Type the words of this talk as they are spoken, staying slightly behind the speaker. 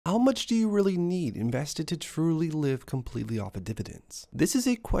How much do you really need invested to truly live completely off of dividends? This is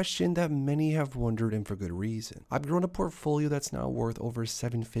a question that many have wondered, and for good reason. I've grown a portfolio that's now worth over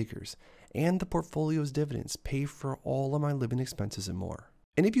 7 figures, and the portfolio's dividends pay for all of my living expenses and more.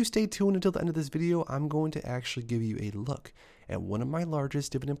 And if you stay tuned until the end of this video, I'm going to actually give you a look at one of my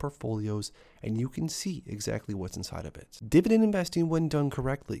largest dividend portfolios, and you can see exactly what's inside of it. Dividend investing, when done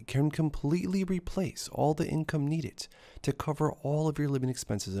correctly, can completely replace all the income needed to cover all of your living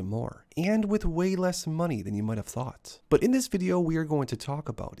expenses and more, and with way less money than you might have thought. But in this video, we are going to talk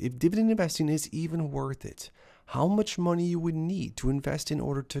about if dividend investing is even worth it, how much money you would need to invest in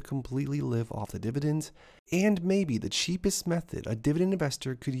order to completely live off the dividends, and maybe the cheapest method a dividend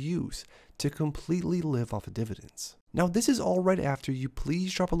investor could use to completely live off of dividends. Now, this is all right after you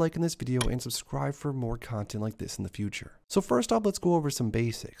please drop a like in this video and subscribe for more content like this in the future. So first off, let's go over some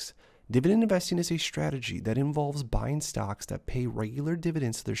basics. Dividend investing is a strategy that involves buying stocks that pay regular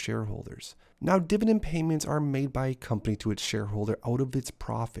dividends to their shareholders. Now, dividend payments are made by a company to its shareholder out of its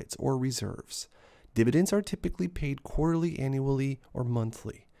profits or reserves. Dividends are typically paid quarterly, annually, or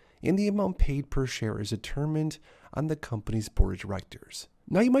monthly, and the amount paid per share is determined on the company's board of directors.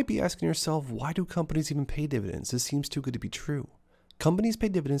 Now, you might be asking yourself, why do companies even pay dividends? This seems too good to be true. Companies pay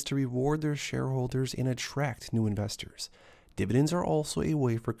dividends to reward their shareholders and attract new investors. Dividends are also a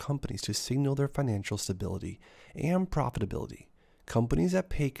way for companies to signal their financial stability and profitability. Companies that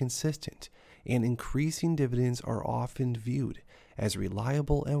pay consistent and increasing dividends are often viewed as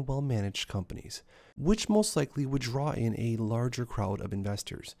reliable and well-managed companies, which most likely would draw in a larger crowd of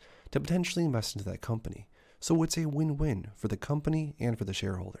investors to potentially invest into that company. So it's a win-win for the company and for the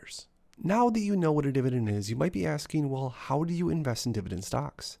shareholders. Now that you know what a dividend is, you might be asking, well, how do you invest in dividend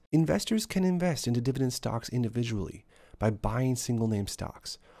stocks? Investors can invest into dividend stocks individually by buying single name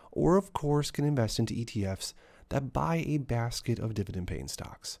stocks, or of course can invest into ETFs that buy a basket of dividend paying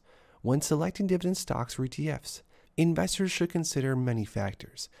stocks. When selecting dividend stocks or ETFs, investors should consider many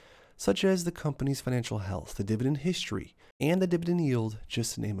factors, such as the company's financial health, the dividend history, and the dividend yield,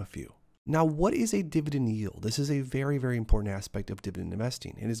 just to name a few. Now, what is a dividend yield? This is a very, very important aspect of dividend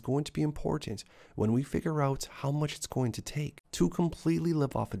investing, and is going to be important when we figure out how much it's going to take to completely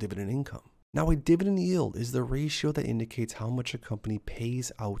live off of dividend income. Now, a dividend yield is the ratio that indicates how much a company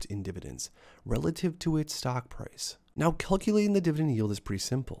pays out in dividends relative to its stock price. Now, calculating the dividend yield is pretty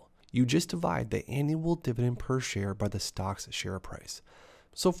simple. You just divide the annual dividend per share by the stock's share price.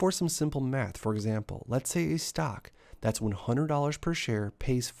 So for some simple math, for example, let's say a stock that's $100 per share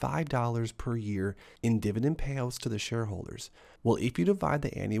pays $5 per year in dividend payouts to the shareholders. Well, if you divide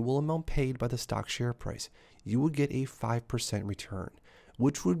the annual amount paid by the stock share price, you would get a 5% return,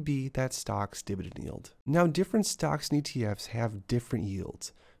 which would be that stock's dividend yield. Now, different stocks and ETFs have different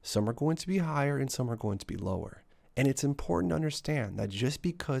yields. Some are going to be higher and some are going to be lower. And it's important to understand that just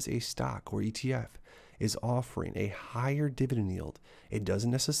because a stock or ETF is offering a higher dividend yield, it doesn't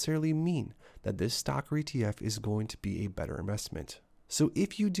necessarily mean that this stock or ETF is going to be a better investment. So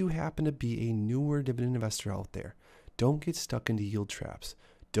if you do happen to be a newer dividend investor out there, don't get stuck into yield traps.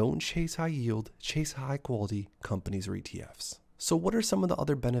 Don't chase high yield, chase high quality companies or ETFs. So what are some of the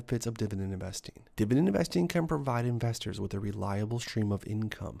other benefits of dividend investing? Dividend investing can provide investors with a reliable stream of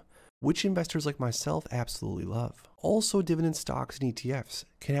income, which investors like myself absolutely love. Also, dividend stocks and ETFs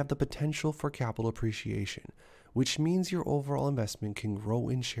can have the potential for capital appreciation, which means your overall investment can grow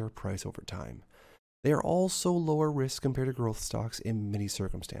in share price over time. They are also lower risk compared to growth stocks in many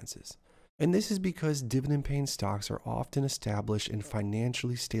circumstances. And this is because dividend-paying stocks are often established and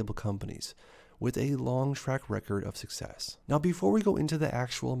financially stable companies with a long track record of success. Now, before we go into the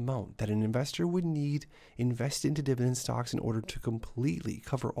actual amount that an investor would need invested into dividend stocks in order to completely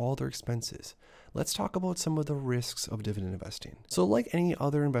cover all their expenses, let's talk about some of the risks of dividend investing. So like any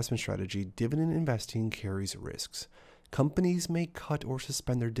other investment strategy, dividend investing carries risks. Companies may cut or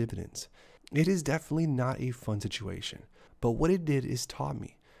suspend their dividends. It is definitely not a fun situation, but what it did is taught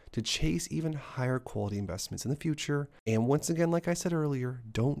me to chase even higher quality investments in the future. And once again, like I said earlier,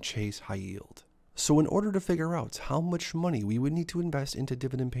 don't chase high yield. So in order to figure out how much money we would need to invest into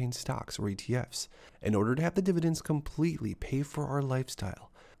dividend-paying stocks or ETFs, in order to have the dividends completely pay for our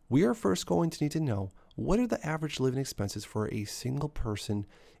lifestyle, we are first going to need to know what are the average living expenses for a single person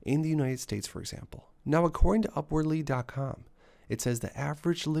in the United States, for example. Now, according to Upwardly.com, it says the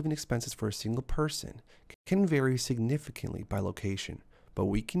average living expenses for a single person can vary significantly by location, but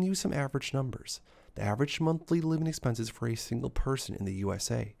we can use some average numbers. The average monthly living expenses for a single person in the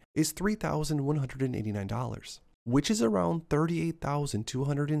USA is $3,189, which is around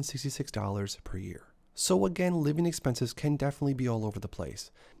 $38,266 per year. So again, living expenses can definitely be all over the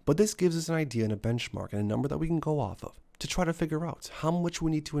place, but this gives us an idea and a benchmark and a number that we can go off of to try to figure out how much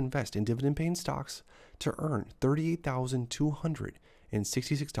we need to invest in dividend paying stocks to earn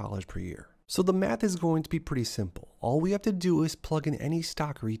 $38,266 per year. So the math is going to be pretty simple. All we have to do is plug in any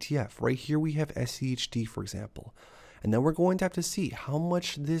stock or ETF. Right here we have SCHD, for example. And then we're going to have to see how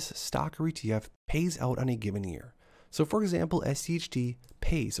much this stock or ETF pays out on a given year. So for example, SCHD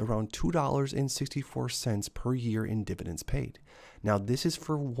pays around $2.64 per year in dividends paid. Now this is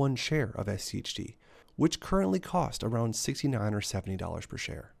for one share of SCHD, which currently costs around $69 or $70 per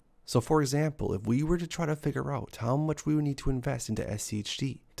share. So for example, if we were to try to figure out how much we would need to invest into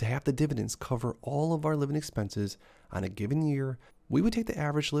SCHD to have the dividends cover all of our living expenses on a given year, we would take the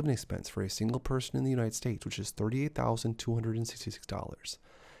average living expense for a single person in the United States, which is $38,266.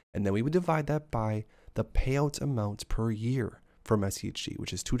 And then we would divide that by the payout amount per year from SCHD,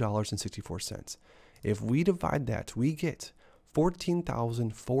 which is $2.64. If we divide that, we get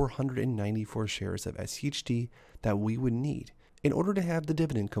 14,494 shares of SCHD that we would need in order to have the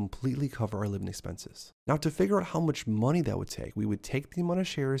dividend completely cover our living expenses. Now to figure out how much money that would take, we would take the amount of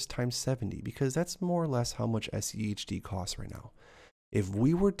shares times 70 because that's more or less how much SCHD costs right now. If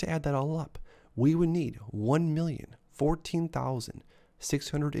we were to add that all up, we would need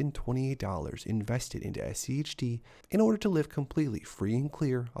 $1,014,628 invested into SCHD in order to live completely free and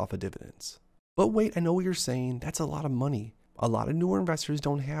clear off of dividends. But wait, I know what you're saying, that's a lot of money. A lot of newer investors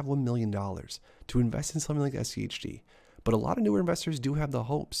don't have $1 million to invest in something like SCHD. But a lot of newer investors do have the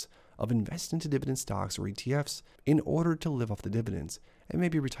hopes of investing into dividend stocks or ETFs in order to live off the dividends and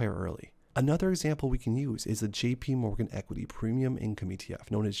maybe retire early. Another example we can use is the JP Morgan Equity Premium Income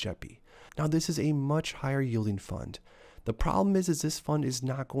ETF, known as JEPI. Now this is a much higher yielding fund. The problem is this fund is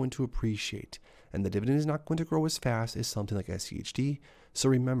not going to appreciate and the dividend is not going to grow as fast as something like SCHD. So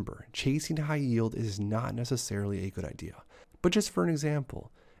remember, chasing high yield is not necessarily a good idea. But just for an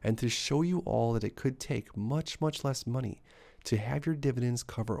example, and to show you all that it could take much less money to have your dividends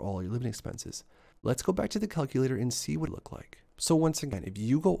cover all your living expenses, let's go back to the calculator and see what it looked like. So once again, if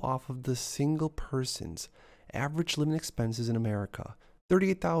you go off of the single person's average living expenses in America,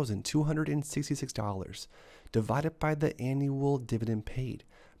 $38,266, divided by the annual dividend paid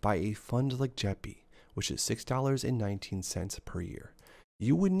by a fund like JEPI, which is $6.19 per year,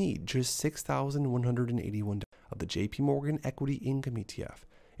 you would need just $6,181 of the JP Morgan Equity Income ETF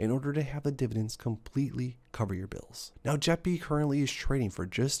in order to have the dividends completely cover your bills. Now JEPI currently is trading for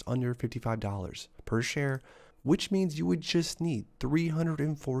just under $55 per share, which means you would just need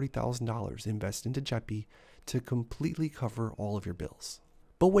 $340,000 invested into JEPI to completely cover all of your bills.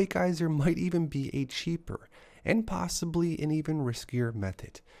 But wait guys, there might even be a cheaper and possibly an even riskier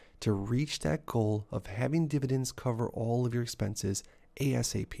method to reach that goal of having dividends cover all of your expenses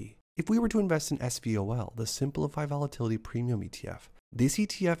ASAP. If we were to invest in SVOL, the Simplified Volatility Premium ETF, this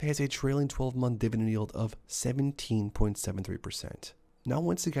ETF has a trailing 12-month dividend yield of 17.73%. Now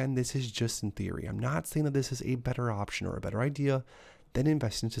once again, this is just in theory. I'm not saying that this is a better option or a better idea than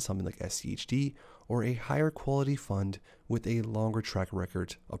investing into something like SCHD or a higher quality fund with a longer track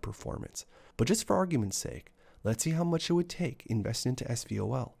record of performance. But just for argument's sake, let's see how much it would take investing into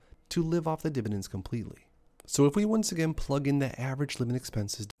SVOL to live off the dividends completely. So if we once again plug in the average living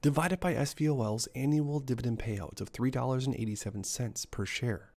expenses divided by SVOL's annual dividend payout of $3.87 per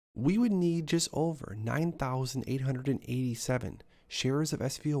share, we would need just over 9,887 shares of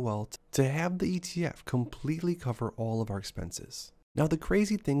SVOL to have the ETF completely cover all of our expenses. Now the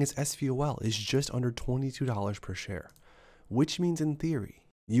crazy thing is SVOL is just under $22 per share, which means in theory,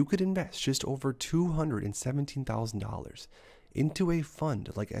 you could invest just over $217,000 into a fund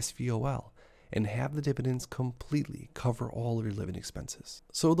like SVOL and have the dividends completely cover all of your living expenses.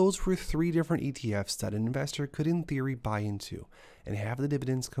 So those were 3 different ETFs that an investor could in theory buy into and have the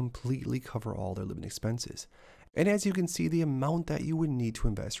dividends completely cover all their living expenses. And as you can see, the amount that you would need to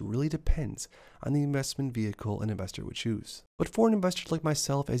invest really depends on the investment vehicle an investor would choose. But for an investor like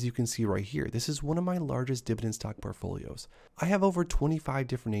myself, as you can see right here, this is one of my largest dividend stock portfolios. I have over 25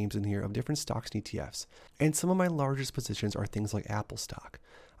 different names in here of different stocks and ETFs, and some of my largest positions are things like Apple stock.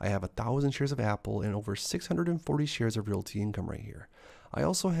 I have 1,000 shares of Apple and over 640 shares of Realty Income right here. I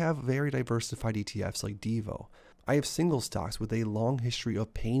also have very diversified ETFs like Devo. I have single stocks with a long history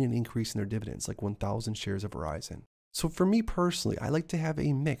of paying an increase in their dividends, like 1,000 shares of Verizon. So for me personally, I like to have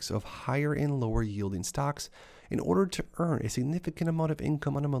a mix of higher and lower yielding stocks in order to earn a significant amount of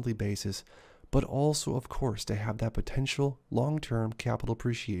income on a monthly basis, but also, of course, to have that potential long-term capital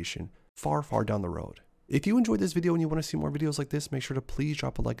appreciation far down the road. If you enjoyed this video and you want to see more videos like this, make sure to please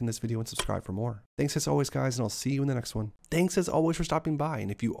drop a like in this video and subscribe for more. Thanks as always, guys, and I'll see you in the next one. Thanks as always for stopping by, and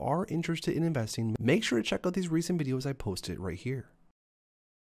if you are interested in investing, make sure to check out these recent videos I posted right here.